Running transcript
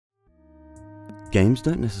Games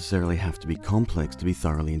don't necessarily have to be complex to be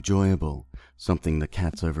thoroughly enjoyable, something the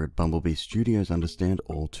cats over at Bumblebee Studios understand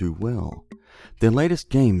all too well. Their latest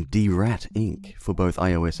game, Derat Inc., for both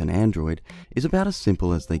iOS and Android, is about as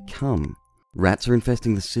simple as they come. Rats are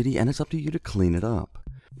infesting the city and it's up to you to clean it up.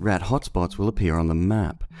 Rat hotspots will appear on the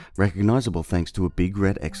map, recognizable thanks to a big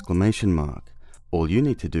red exclamation mark. All you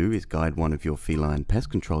need to do is guide one of your feline pest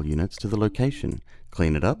control units to the location,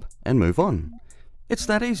 clean it up, and move on. It's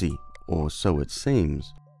that easy, or so it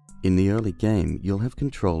seems. In the early game, you'll have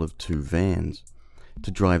control of 2 vans.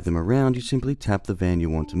 To drive them around, you simply tap the van you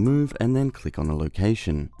want to move and then click on the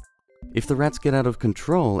location. If the rats get out of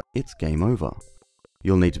control, it's game over.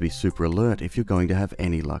 You'll need to be super alert if you're going to have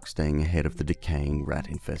any luck staying ahead of the decaying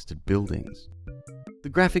rat-infested buildings. The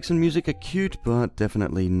graphics and music are cute, but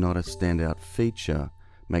definitely not a standout feature.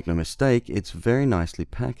 Make no mistake, it's very nicely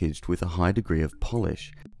packaged with a high degree of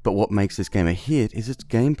polish, but what makes this game a hit is its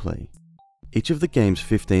gameplay. Each of the game's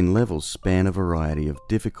 15 levels span a variety of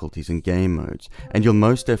difficulties and game modes, and you'll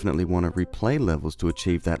most definitely want to replay levels to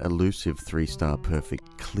achieve that elusive 3-star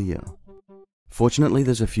perfect clear. Fortunately,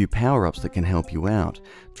 there's a few power-ups that can help you out.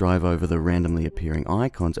 Drive over the randomly appearing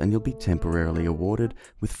icons and you'll be temporarily awarded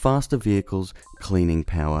with faster vehicles, cleaning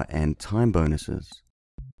power, and time bonuses.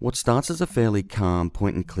 What starts as a fairly calm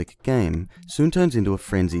point-and-click game soon turns into a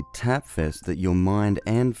frenzied tap fest that your mind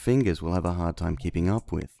and fingers will have a hard time keeping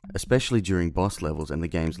up with, especially during boss levels and the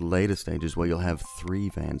game's later stages where you'll have 3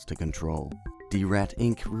 vans to control. Derat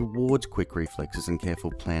Inc. rewards quick reflexes and careful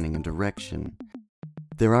planning and direction.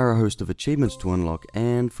 There are a host of achievements to unlock,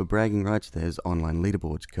 and for bragging rights there's online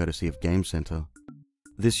leaderboards courtesy of Game Center.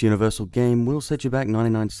 This universal game will set you back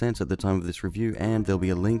 99 cents at the time of this review, and there'll be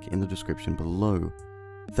a link in the description below.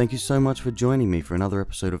 Thank you so much for joining me for another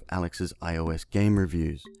episode of Alex's iOS game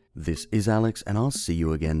reviews. This is Alex, and I'll see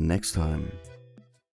you again next time.